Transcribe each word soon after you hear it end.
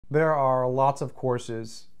There are lots of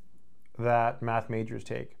courses that math majors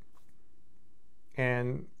take.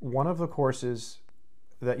 And one of the courses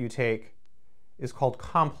that you take is called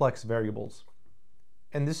Complex Variables.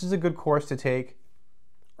 And this is a good course to take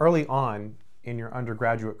early on in your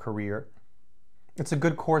undergraduate career. It's a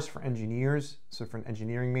good course for engineers, so for an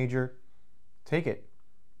engineering major, take it.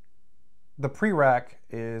 The prereq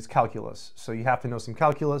is calculus, so you have to know some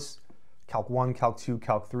calculus, Calc 1, Calc 2,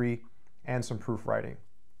 Calc 3, and some proof writing.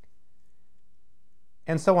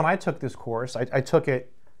 And so when I took this course, I took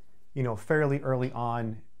it, fairly early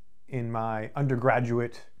on in my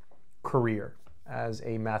undergraduate career as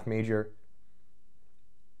a math major.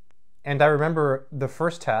 And I remember the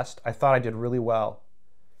first test, I thought I did really well.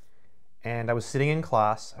 And I was sitting in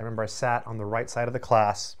class. I remember I sat on the right side of the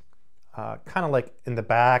class, kind of like in the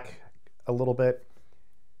back a little bit.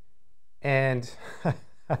 And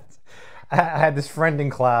I had this friend in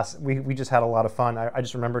class. We just had a lot of fun. I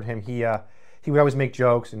just remembered him. He would always make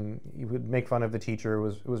jokes and he would make fun of the teacher.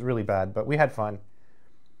 It was really bad, but we had fun.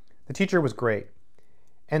 The teacher was great.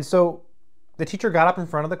 And so the teacher got up in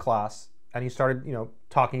front of the class and he started,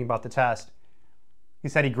 talking about the test. He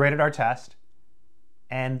said he graded our test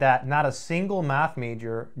and that not a single math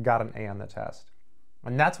major got an A on the test.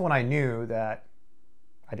 And that's when I knew that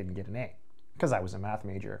I didn't get an A because I was a math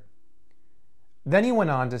major. Then he went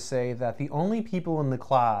on to say that the only people in the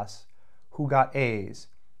class who got A's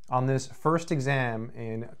on this first exam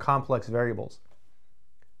in complex variables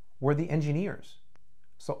were the engineers.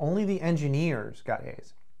 So only the engineers got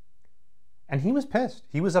A's. And he was pissed.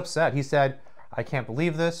 He was upset. He said, I can't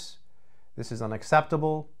believe this. This is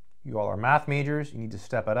unacceptable. You all are math majors. You need to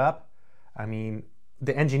step it up. I mean,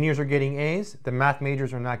 the engineers are getting A's. The math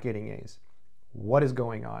majors are not getting A's. What is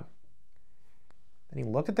going on? Then he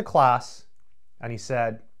looked at the class and he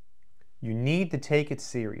said, you need to take it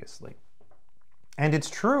seriously. And it's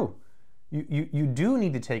true. You do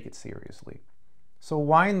need to take it seriously. So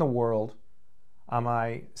why in the world am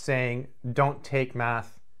I saying don't take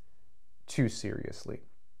math too seriously?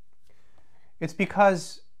 It's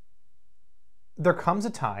because there comes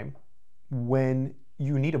a time when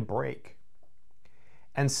you need a break.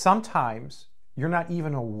 And sometimes you're not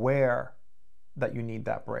even aware that you need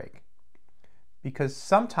that break. Because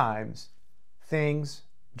sometimes things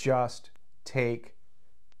just take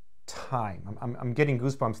time. I'm getting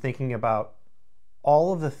goosebumps thinking about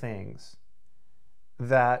all of the things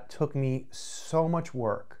that took me so much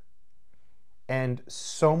work and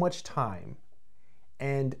so much time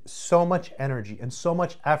and so much energy and so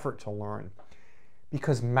much effort to learn.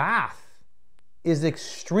 Because math is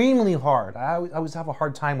extremely hard. I always have a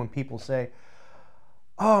hard time when people say,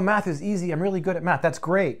 oh, math is easy, I'm really good at math. That's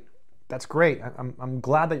great. That's great. I'm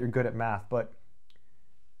glad that you're good at math, but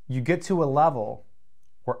you get to a level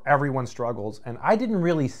where everyone struggles. And I didn't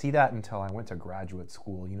really see that until I went to graduate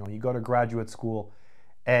school. You go to graduate school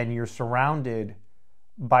and you're surrounded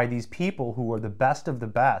by these people who are the best of the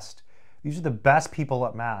best. These are the best people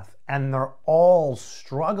at math, and they're all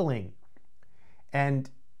struggling. And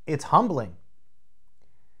it's humbling.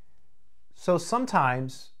 So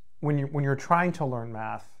sometimes when you're trying to learn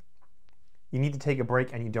math, you need to take a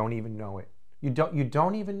break and you don't even know it. You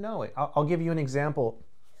don't even know it. I'll give you an example.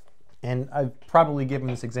 And I've probably given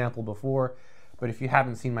this example before, but if you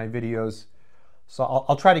haven't seen my videos, so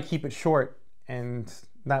I'll try to keep it short and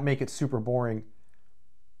not make it super boring,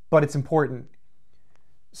 but it's important.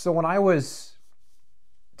 So when I was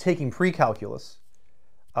taking pre-calculus,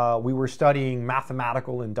 we were studying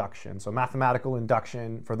mathematical induction. So mathematical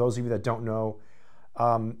induction, for those of you that don't know,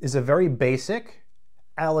 is a very basic,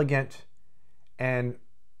 elegant, and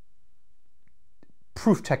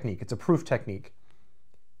proof technique. It's a proof technique.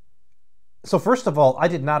 So first of all, I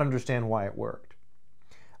did not understand why it worked.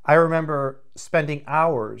 I remember spending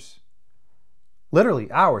hours,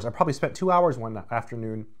 literally hours. I probably spent 2 hours one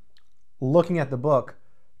afternoon looking at the book,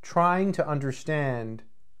 trying to understand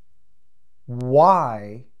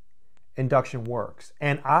why induction works.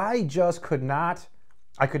 And I just could not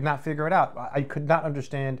figure it out. I could not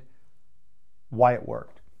understand why it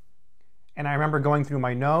worked. And I remember going through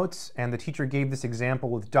my notes, and the teacher gave this example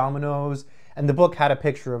with dominoes, and the book had a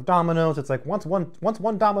picture of dominoes. It's like once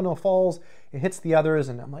one domino falls, it hits the others,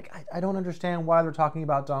 and I'm like, I don't understand why they're talking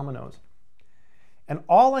about dominoes. And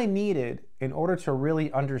all I needed in order to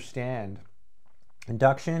really understand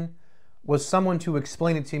induction was someone to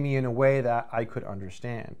explain it to me in a way that I could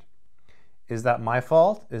understand. Is that my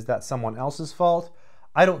fault? Is that someone else's fault?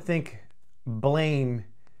 I don't think blame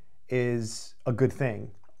is a good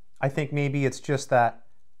thing. I think maybe it's just that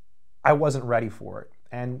I wasn't ready for it.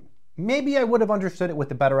 And maybe I would have understood it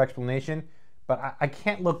with a better explanation, but I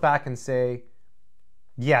can't look back and say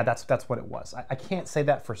Yeah, that's what it was. I can't say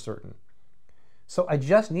that for certain. So I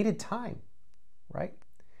just needed time, right?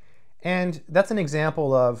 And that's an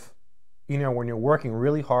example of, when you're working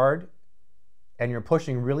really hard and you're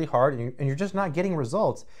pushing really hard and you're just not getting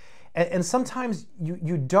results. And sometimes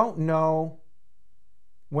you don't know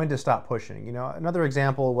when to stop pushing. Another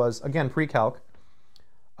example was, again, pre-calc,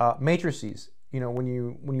 matrices. When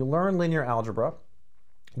you learn linear algebra,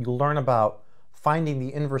 you learn about finding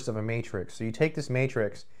the inverse of a matrix. So you take this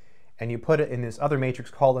matrix and you put it in this other matrix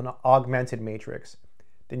called an augmented matrix.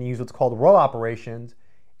 Then you use what's called row operations,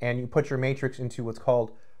 and you put your matrix into what's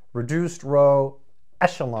called reduced row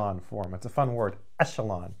echelon form. It's a fun word,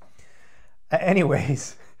 echelon.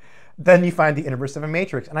 Anyways, then you find the inverse of a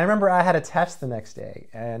matrix. And I remember I had a test the next day,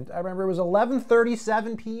 and I remember it was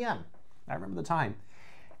 11:37 p.m. I remember the time.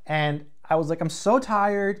 And I was like, I'm so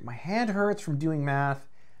tired, my hand hurts from doing math.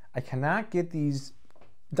 I cannot get these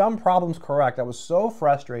dumb problems correct. I was so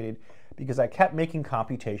frustrated because I kept making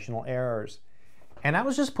computational errors. And I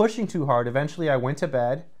was just pushing too hard. Eventually I went to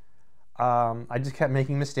bed. I just kept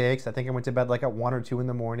making mistakes. I think I went to bed like at 1 or 2 in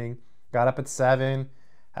the morning, got up at 7,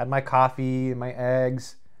 had my coffee and my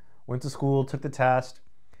eggs, went to school, took the test.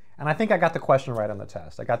 And I think I got the question right on the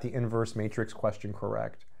test. I got the inverse matrix question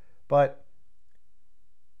correct. But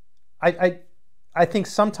I think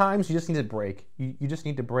sometimes you just need to break. You just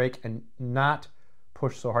need to break and not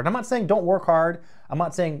push so hard. I'm not saying don't work hard. I'm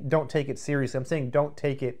not saying don't take it seriously. I'm saying don't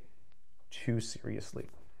take it too seriously.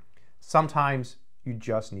 Sometimes you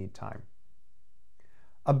just need time.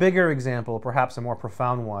 A bigger example, perhaps a more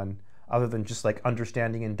profound one, other than just like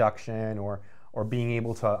understanding induction or being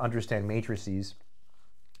able to understand matrices,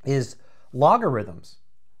 is logarithms,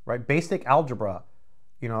 right? Basic algebra.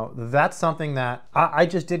 That's something that I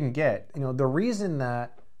just didn't get. The reason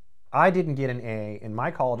that I didn't get an A in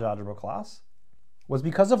my college algebra class was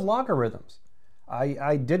because of logarithms.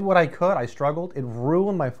 I did what I could. I struggled. It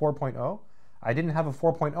ruined my 4.0. I didn't have a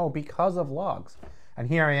 4.0 because of logs. And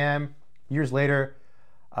here I am, years later,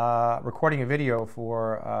 recording a video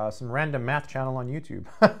for some random math channel on YouTube.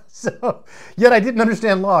 So, yet I didn't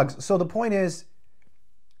understand logs. So the point is,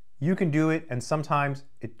 you can do it, and sometimes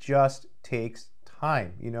it just takes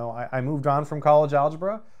time. I moved on from college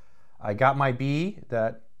algebra. I got my B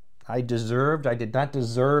that I deserved. I did not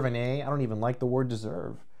deserve an A. I don't even like the word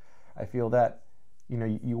deserve. I feel that,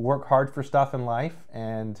 you work hard for stuff in life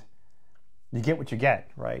and you get what you get,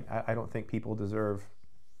 right? I don't think people deserve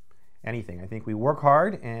anything. I think we work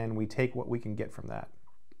hard and we take what we can get from that.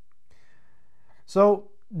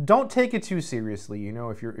 So don't take it too seriously.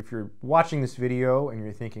 If you're watching this video and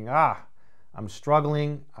you're thinking, I'm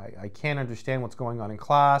struggling, I can't understand what's going on in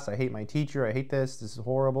class, I hate my teacher, I hate this is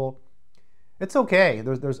horrible. It's okay.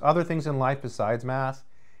 There's other things in life besides math,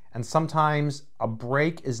 and sometimes a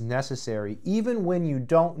break is necessary, even when you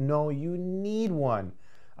don't know you need one.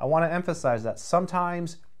 I want to emphasize that.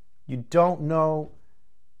 Sometimes you don't know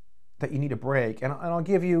that you need a break. And I'll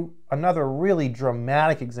give you another really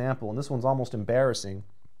dramatic example, and this one's almost embarrassing.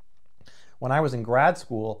 When I was in grad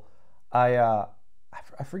school, I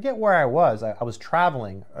forget where I was. I was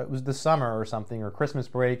traveling. It was the summer or something, or Christmas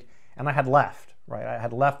break, and I had left, right? I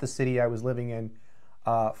had left the city I was living in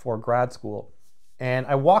for grad school. And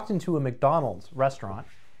I walked into a McDonald's restaurant,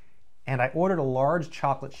 and I ordered a large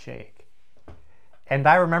chocolate shake. And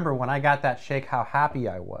I remember when I got that shake, how happy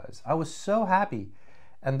I was. I was so happy.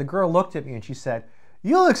 And the girl looked at me and she said,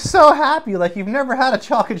 "You look so happy, like you've never had a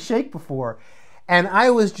chocolate shake before." And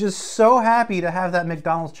I was just so happy to have that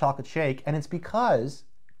McDonald's chocolate shake. And it's because,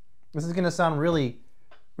 this is going to sound really,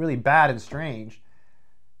 really bad and strange,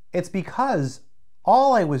 it's because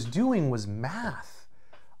all I was doing was math.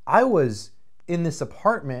 I was in this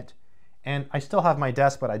apartment, and I still have my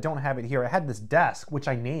desk, but I don't have it here. I had this desk, which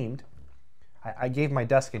I named. I gave my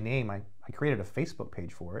desk a name. I created a Facebook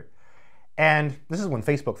page for it. And this is when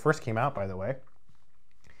Facebook first came out, by the way.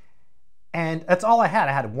 And that's all I had.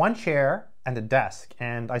 I had one chair and a desk,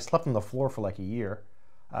 and I slept on the floor for like a year.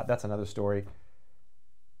 That's another story.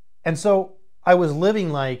 And so I was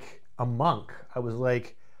living like a monk. I was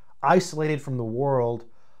like isolated from the world,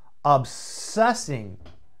 obsessing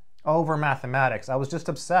over mathematics. I was just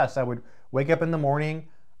obsessed. I would wake up in the morning,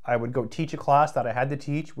 I would go teach a class that I had to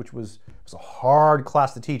teach, which was a hard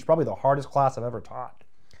class to teach, probably the hardest class I've ever taught.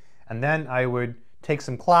 And then I would take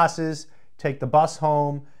some classes, take the bus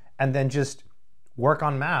home, and then just work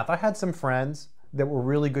on math. I had some friends that were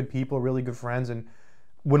really good people, really good friends, and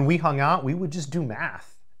when we hung out, we would just do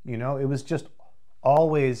math. It was just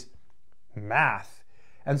always math.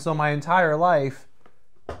 And so my entire life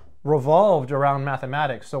revolved around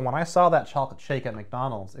mathematics. So when I saw that chocolate shake at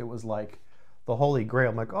McDonald's, it was like the holy grail.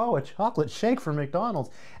 I'm like, oh, a chocolate shake from McDonald's.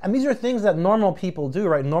 And these are things that normal people do,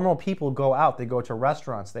 right? Normal people go out, they go to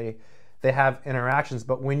restaurants, they have interactions.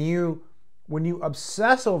 But when you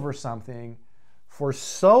obsess over something for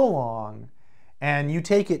so long and you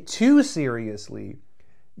take it too seriously,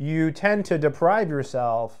 you tend to deprive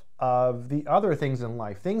yourself of the other things in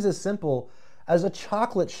life. Things as simple as a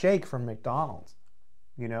chocolate shake from McDonald's,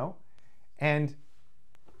 you know? And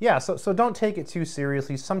yeah, so don't take it too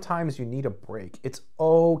seriously. Sometimes you need a break. It's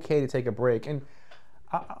okay to take a break. And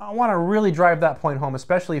I want to really drive that point home,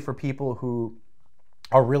 especially for people who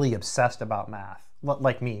are really obsessed about math,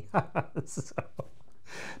 like me. So,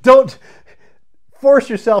 don't force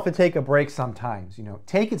yourself to take a break sometimes. You know,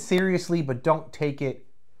 take it seriously, but don't take it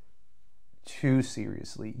too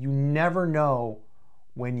seriously. You never know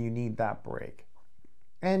when you need that break.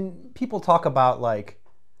 And people talk about like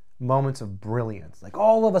moments of brilliance, like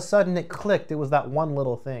all of a sudden it clicked, it was that one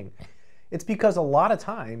little thing. It's because a lot of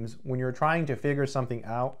times when you're trying to figure something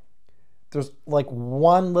out, there's like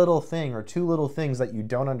one little thing or two little things that you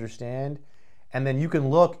don't understand, and then you can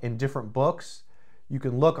look in different books, you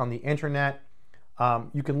can look on the internet,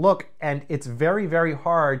 you can look, and it's very, very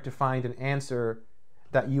hard to find an answer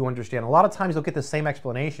that you understand. A lot of times you'll get the same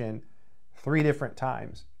explanation 3 different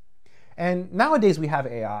times. And nowadays we have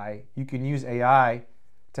AI. You can use AI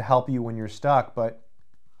to help you when you're stuck, but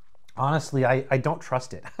honestly, I don't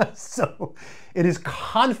trust it. So it is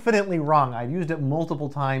confidently wrong. I've used it multiple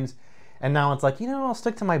times, and now it's like, you know, I'll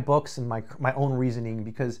stick to my books and my own reasoning,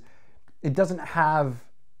 because it doesn't have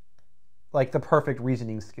like the perfect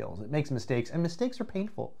reasoning skills. It makes mistakes, and mistakes are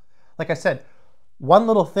painful. Like I said, one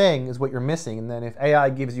little thing is what you're missing, and then if AI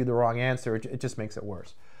gives you the wrong answer, it just makes it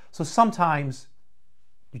worse. So sometimes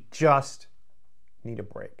you just need a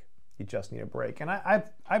break. You just need a break. And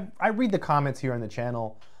I read the comments here on the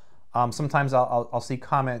channel. Sometimes I'll see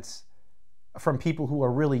comments from people who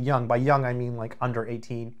are really young. By young, I mean like under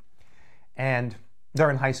 18. And they're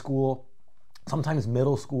in high school, sometimes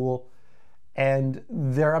middle school, and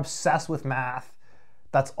they're obsessed with math.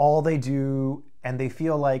 That's all they do, and they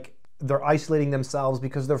feel like they're isolating themselves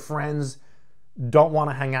because their friends don't want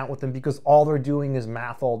to hang out with them because all they're doing is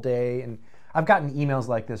math all day. And I've gotten emails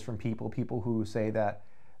like this from people who say that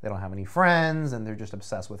they don't have any friends and they're just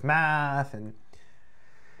obsessed with math. And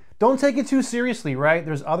don't take it too seriously, right?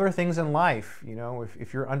 There's other things in life. You know,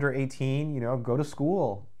 if you're under 18, you know, go to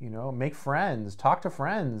school, you know, make friends, talk to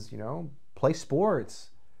friends, you know, play sports,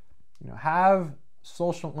 you know, have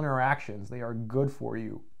social interactions. They are good for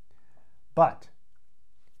you. But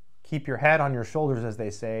keep your head on your shoulders, as they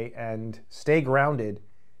say, and stay grounded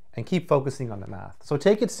and keep focusing on the math. So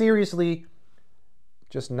take it seriously,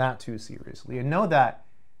 just not too seriously. And know that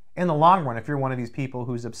in the long run, if you're one of these people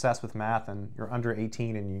who's obsessed with math and you're under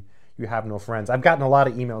 18 and you have no friends, I've gotten a lot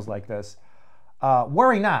of emails like this.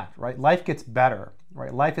 Worry not, right? Life gets better,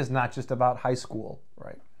 right? Life is not just about high school,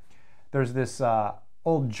 right? There's this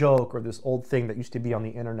old joke or this old thing that used to be on the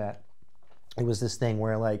internet. It was this thing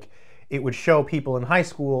where like it would show people in high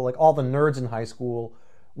school, like all the nerds in high school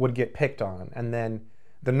would get picked on. And then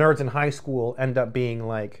the nerds in high school end up being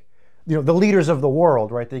like, you know, the leaders of the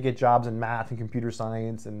world, right? They get jobs in math and computer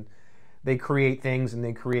science, and they create things and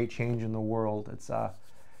they create change in the world. It's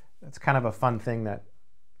kind of a fun thing that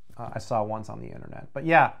I saw once on the internet. But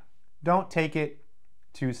yeah, don't take it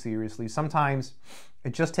too seriously. Sometimes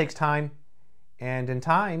it just takes time, and in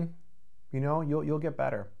time, you know, you'll get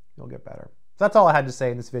better. You'll get better. So that's all I had to say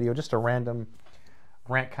in this video, just a random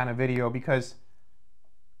rant kind of video, because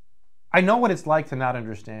I know what it's like to not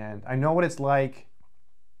understand. I know what it's like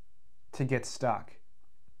to get stuck.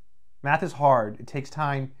 Math is hard. It takes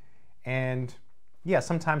time, and yeah,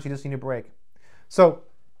 sometimes you just need a break. So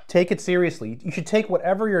take it seriously. You should take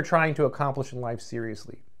whatever you're trying to accomplish in life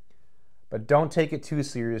seriously, but don't take it too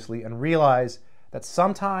seriously, and realize that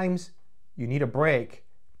sometimes you need a break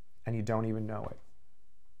and you don't even know it.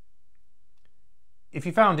 If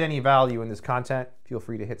you found any value in this content, feel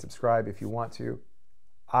free to hit subscribe if you want to.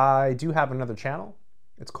 I do have another channel.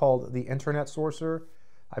 It's called The Internet Sorcerer.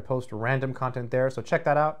 I post random content there, so check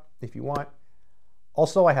that out if you want.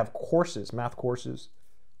 Also, I have courses, math courses,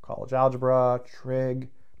 college algebra, trig,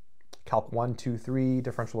 calc 1, 2, 3,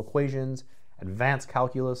 differential equations, advanced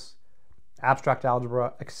calculus, abstract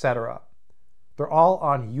algebra, etc. They're all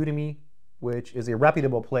on Udemy, which is a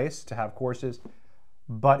reputable place to have courses.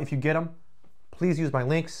 But if you get them, please use my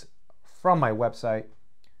links from my website.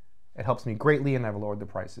 It helps me greatly, and I've lowered the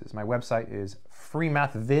prices. My website is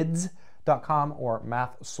freemathvids.com or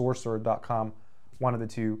mathsorcerer.com, one of the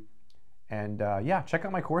two. And yeah, check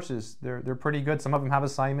out my courses. They're pretty good. Some of them have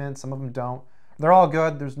assignments, some of them don't. They're all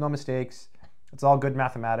good. There's no mistakes. It's all good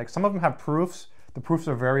mathematics. Some of them have proofs. The proofs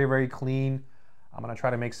are very, very clean. I'm gonna try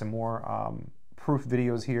to make some more proof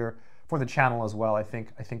videos here for the channel as well. I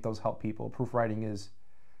think those help people. Proof writing is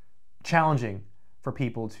challenging for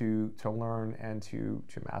people to learn and to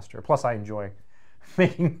master. Plus, I enjoy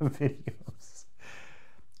making the videos.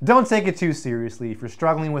 Don't take it too seriously. If you're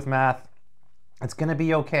struggling with math, it's gonna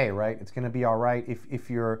be okay, right? It's gonna be all right. If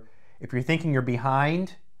you're thinking you're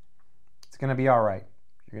behind, it's gonna be all right.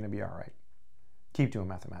 You're gonna be all right. Keep doing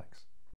mathematics.